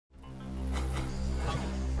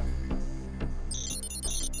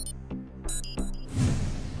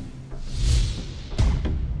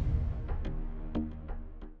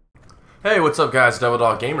Hey, what's up guys, Devil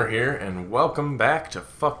Dog Gamer here, and welcome back to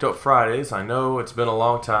Fucked Up Fridays. I know it's been a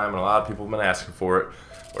long time and a lot of people have been asking for it,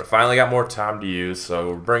 but I finally got more time to use, so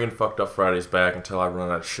we're bringing Fucked Up Fridays back until I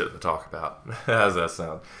run out of shit to talk about. How's that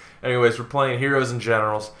sound? Anyways, we're playing Heroes and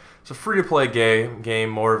Generals. It's a free-to-play game,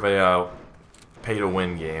 more of a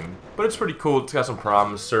pay-to-win game, but it's pretty cool. It's got some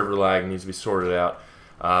problems, server lag needs to be sorted out,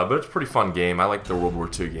 but it's a pretty fun game. I like the World War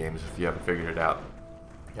II games if you haven't figured it out.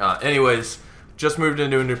 Anyways, just moved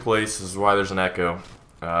into a new place. This is why there's an echo.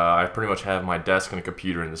 I pretty much have my desk and a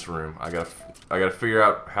computer in this room. I gotta figure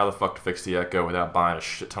out how the fuck to fix the echo without buying a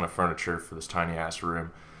shit ton of furniture for this tiny ass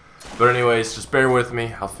room. But anyways, just bear with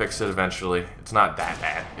me. I'll fix it eventually. It's not that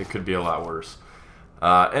bad. It could be a lot worse.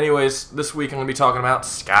 Anyways, this week I'm gonna be talking about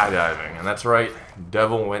skydiving, and that's right.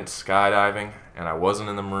 Devil went skydiving, and I wasn't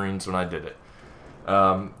in the Marines when I did it.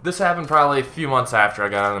 This happened probably a few months after I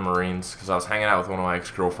got out of the Marines, because I was hanging out with one of my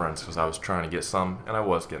ex-girlfriends, because I was trying to get some, and I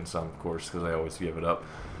was getting some, of course, because I always give it up.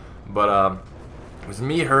 But, it was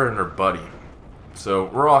me, her, and her buddy. So,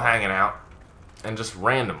 we're all hanging out, and just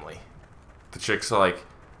randomly, the chick's like,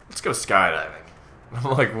 let's go skydiving. And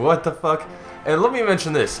I'm like, what the fuck? And let me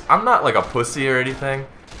mention this, I'm not like a pussy or anything.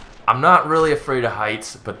 I'm not really afraid of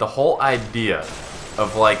heights, but the whole idea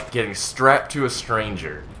of, like, getting strapped to a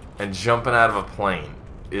stranger and jumping out of a plane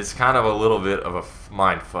is kind of a little bit of a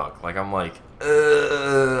mind fuck. Like, I'm like,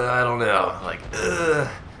 I don't know, like,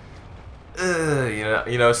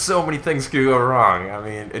 you know, so many things could go wrong. I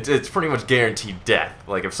mean, it's pretty much guaranteed death.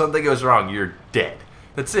 Like, if something goes wrong, you're dead.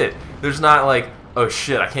 That's it. There's not like, oh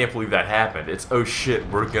shit, I can't believe that happened. It's, oh shit,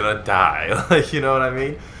 we're gonna die. Like, you know what I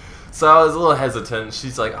mean? So I was a little hesitant.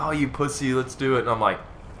 She's like, oh, you pussy, let's do it. And I'm like,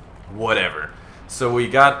 whatever. So we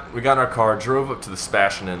got in our car, drove up to the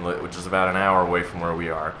Sebastian Inlet, which is about an hour away from where we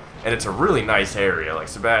are. And it's a really nice area. Like,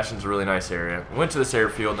 Sebastian's a really nice area. We went to this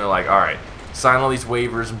airfield, and they're like, alright, sign all these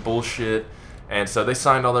waivers and bullshit. And so they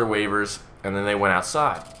signed all their waivers, and then they went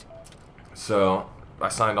outside. So I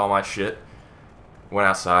signed all my shit, went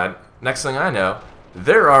outside. Next thing I know,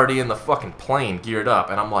 they're already in the fucking plane geared up.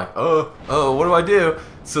 And I'm like, oh, what do I do?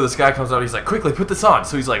 So this guy comes out, he's like, quickly, put this on.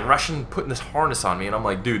 So he's like rushing, putting this harness on me. And I'm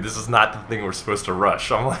like, dude, this is not the thing we're supposed to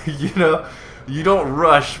rush. I'm like, you know, you don't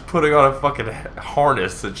rush putting on a fucking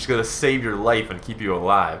harness that's gonna save your life and keep you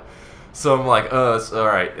alive. So I'm like, it's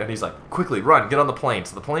alright. And he's like, quickly, run, get on the plane.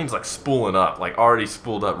 So the plane's like spooling up, like already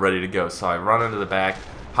spooled up, ready to go. So I run into the back,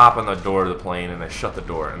 hop on the door of the plane, and they shut the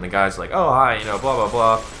door. And the guy's like, oh, hi, you know, blah, blah,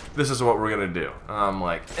 blah. This is what we're gonna do. And I'm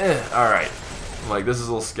like, alright. I'm like, this is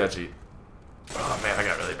a little sketchy. Oh man, I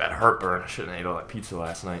got really bad heartburn. I shouldn't have ate all that pizza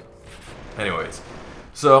last night. Anyways,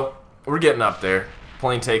 so we're getting up there.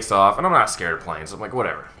 Plane takes off, and I'm not scared of planes. I'm like,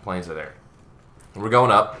 whatever, planes are there. We're going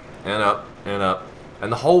up and up and up, and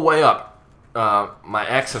the whole way up, my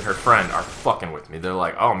ex and her friend are fucking with me. They're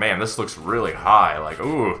like, oh man, this looks really high. Like,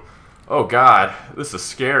 ooh, oh god, this is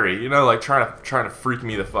scary. You know, like trying to freak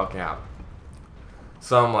me the fuck out.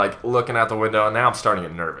 So I'm like looking out the window, and now I'm starting to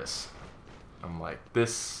get nervous. I'm like,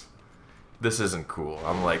 this isn't cool.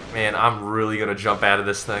 I'm like, man, I'm really gonna jump out of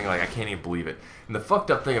this thing. Like, I can't even believe it. And the fucked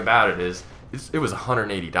up thing about it is, it was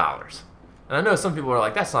 $180. And I know some people are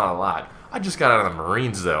like, that's not a lot. I just got out of the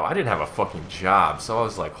Marines though. I didn't have a fucking job, so I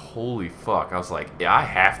was like, holy fuck. I was like, yeah, I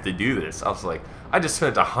have to do this. I was like, I just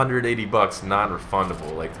spent $180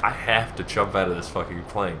 non-refundable. Like, I have to jump out of this fucking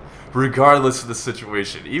plane, regardless of the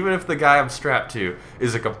situation. Even if the guy I'm strapped to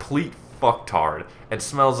is a complete fucktard and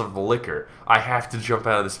smells of liquor, I have to jump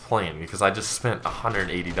out of this plane because I just spent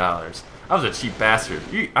 $180. I was a cheap bastard.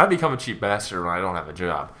 I become a cheap bastard when I don't have a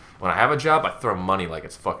job. When I have a job, I throw money like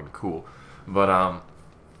it's fucking cool. But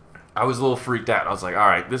I was a little freaked out. I was like,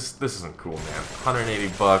 alright, this isn't cool, man.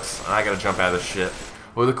 $180, and I gotta jump out of this shit.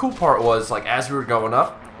 Well, the cool part was, like, as we were going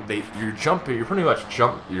up, your jump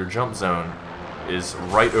zone is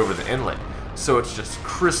right over the inlet. So it's just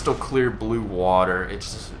crystal clear blue water.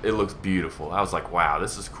 It looks beautiful. I was like, wow,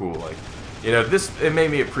 this is cool. Like, you know, it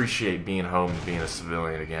made me appreciate being home and being a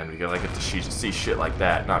civilian again, because I get to see shit like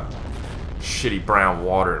that, not shitty brown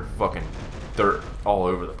water and fucking dirt all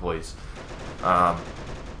over the place.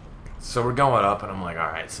 So we're going up, and I'm like,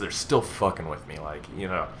 alright, so they're still fucking with me. Like, you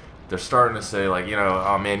know, they're starting to say, like, you know,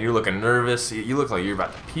 oh man, you're looking nervous. You look like you're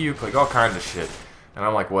about to puke, like all kinds of shit. And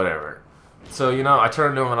I'm like, whatever. So, you know, I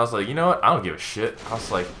turned to him and I was like, you know what? I don't give a shit. I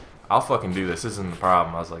was like, I'll fucking do this. This isn't the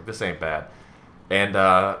problem. I was like, this ain't bad. And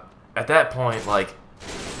at that point, like,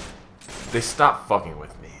 they stopped fucking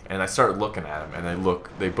with me. And I started looking at them, and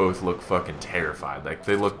they both look fucking terrified. Like,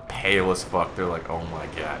 they look pale as fuck. They're like, oh my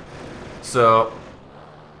god. So,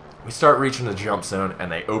 we start reaching the jump zone,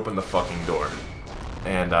 and they open the fucking door.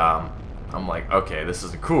 And I'm like, okay, this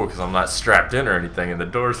isn't cool because I'm not strapped in or anything, and the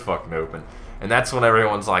door's fucking open. And that's when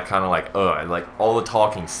everyone's like, kind of like, and like all the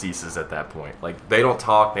talking ceases at that point. Like they don't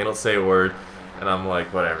talk, they don't say a word, and I'm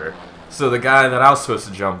like, whatever. So the guy that I was supposed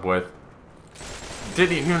to jump with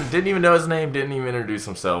didn't even know his name, didn't even introduce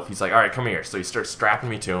himself. He's like, all right, come here. So he starts strapping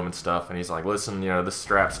me to him and stuff, and he's like, listen, you know, this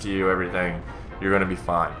straps to you, everything. You're gonna be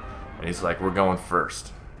fine. And he's like, we're going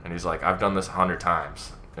first. And he's like, I've done this 100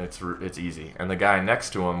 times. It's easy. And the guy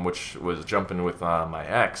next to him, which was jumping with my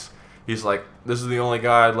ex, he's like, this is the only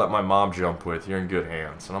guy I'd let my mom jump with. You're in good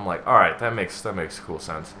hands. And I'm like, all right, that makes cool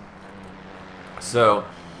sense. So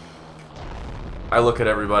I look at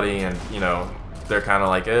everybody, and you know, they're kind of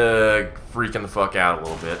like freaking the fuck out a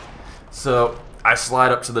little bit. So I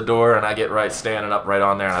slide up to the door, and I get standing up right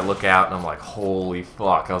on there, and I look out, and I'm like, holy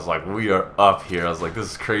fuck. I was like, we are up here. I was like, this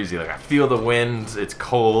is crazy. Like, I feel the wind. It's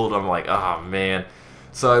cold. I'm like, oh man.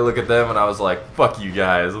 So I look at them, and I was like, fuck you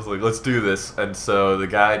guys. I was like, let's do this. And so the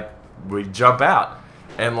guy, we jump out,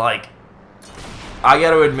 and like, I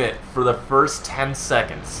gotta admit, for the first 10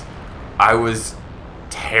 seconds, I was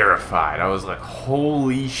terrified. I was like,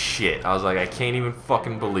 holy shit. I was like, I can't even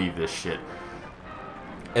fucking believe this shit.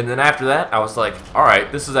 And then after that, I was like, all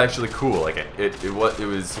right, this is actually cool. Like it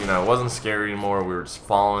was, you know, it wasn't scary anymore. We were just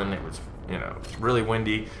falling. It was, you know, really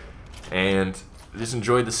windy, and just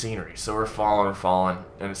enjoyed the scenery. So we're falling,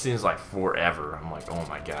 and it seems like forever. I'm like, oh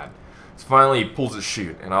my god. So finally, he pulls his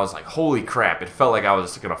chute, and I was like, holy crap! It felt like I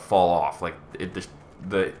was gonna fall off. Like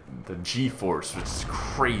the G-force was just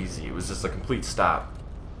crazy. It was just a complete stop.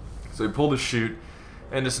 So he pulled his chute,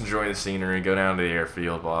 and just enjoy the scenery, go down to the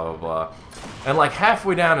airfield, blah, blah, blah. And like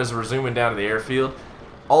halfway down as we're zooming down to the airfield,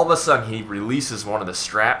 all of a sudden he releases one of the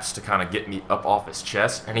straps to kind of get me up off his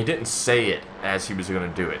chest, and he didn't say it as he was going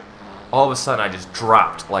to do it. All of a sudden I just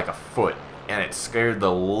dropped like a foot, and it scared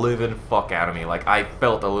the living fuck out of me. Like I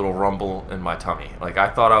felt a little rumble in my tummy. Like I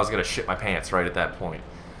thought I was going to shit my pants right at that point.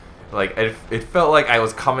 Like, it felt like I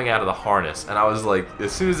was coming out of the harness, and I was like,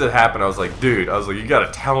 as soon as it happened, I was like, dude, I was like, you gotta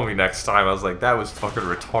tell me next time. I was like, that was fucking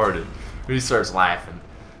retarded. And he starts laughing.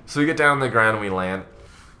 So we get down on the ground and we land.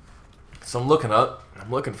 So I'm looking up, and I'm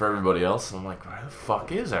looking for everybody else, and I'm like, where the fuck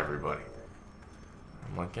is everybody?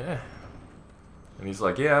 I'm like, eh. And he's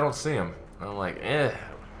like, yeah, I don't see him. And I'm like, eh.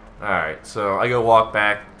 Alright, so I go walk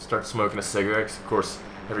back, start smoking a cigarette, 'cause of course,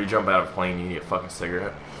 every jump out of a plane, you need a fucking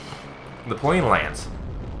cigarette. The plane lands.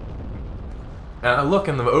 And I look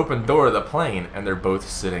in the open door of the plane, and they're both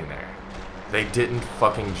sitting there. They didn't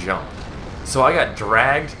fucking jump. So I got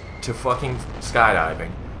dragged to fucking skydiving,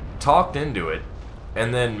 talked into it,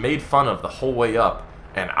 and then made fun of the whole way up.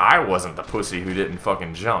 And I wasn't the pussy who didn't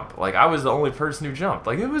fucking jump. Like, I was the only person who jumped.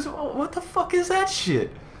 Like, it was, what the fuck is that shit?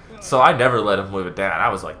 So I never let him live it down. I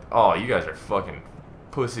was like, oh, you guys are fucking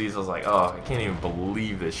pussies. I was like, oh, I can't even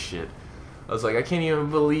believe this shit. I was like, I can't even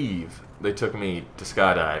believe they took me to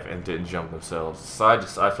skydive and didn't jump themselves. So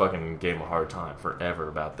I fucking gave them a hard time forever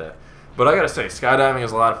about that. But I gotta say, skydiving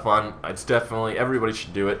is a lot of fun. It's definitely, everybody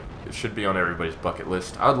should do it. It should be on everybody's bucket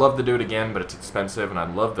list. I would love to do it again, but it's expensive, and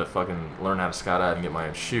I'd love to fucking learn how to skydive and get my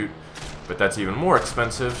own chute. But that's even more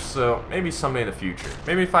expensive, so maybe someday in the future.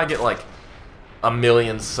 Maybe if I get like 1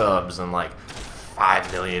 million subs and like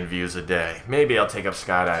 5 million views a day, maybe I'll take up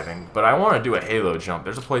skydiving. But I want to do a halo jump.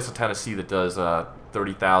 There's a place in Tennessee that does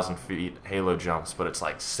 30,000 feet halo jumps, but it's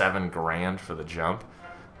like $7 grand for the jump.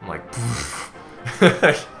 I'm like,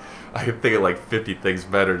 I could think of like 50 things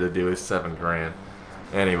better to do with $7 grand.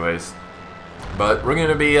 Anyways, but we're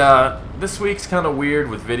gonna be this week's kind of weird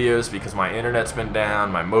with videos because my internet's been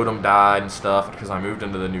down, my modem died and stuff because I moved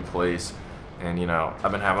into the new place, and you know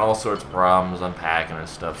I've been having all sorts of problems unpacking and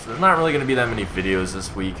stuff. So there's not really gonna be that many videos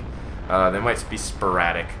this week. They might be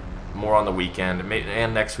sporadic, more on the weekend,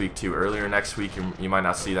 and next week too. Earlier next week you might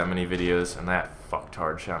not see that many videos, and that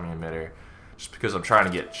fucktard shot me in midair. Just because I'm trying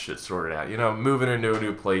to get shit sorted out. You know, moving into a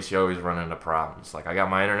new place, you always run into problems. Like, I got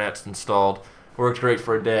my internet installed, worked great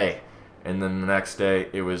for a day, and then the next day,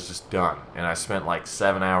 it was just done. And I spent like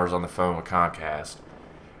 7 hours on the phone with Comcast,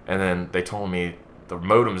 and then they told me the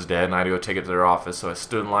modem's dead, and I had to go take it to their office, so I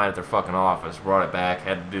stood in line at their fucking office, brought it back,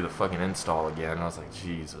 had to do the fucking install again, and I was like,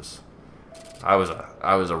 Jesus. I was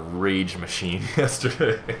a rage machine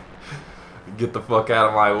yesterday. Get the fuck out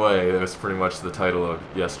of my way. That was pretty much the title of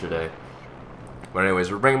yesterday. But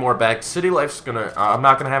anyways, we're bringing more back. City Life's gonna... I'm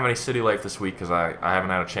not gonna have any City Life this week because I haven't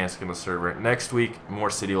had a chance to get on the server. Next week, more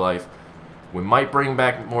City Life. We might bring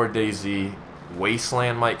back more DayZ.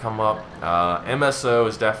 Wasteland might come up. MSO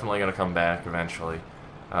is definitely gonna come back eventually.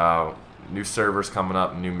 New servers coming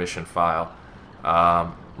up, new mission file.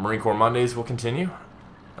 Marine Corps Mondays will continue.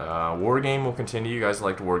 War Game will continue. You guys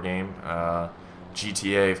liked War Game.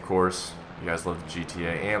 GTA, of course. You guys love the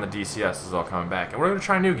GTA, and the DCS is all coming back. And we're going to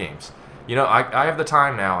try new games. You know, I have the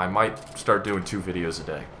time now. I might start doing 2 videos a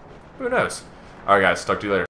day. Who knows? Alright guys, talk to you later.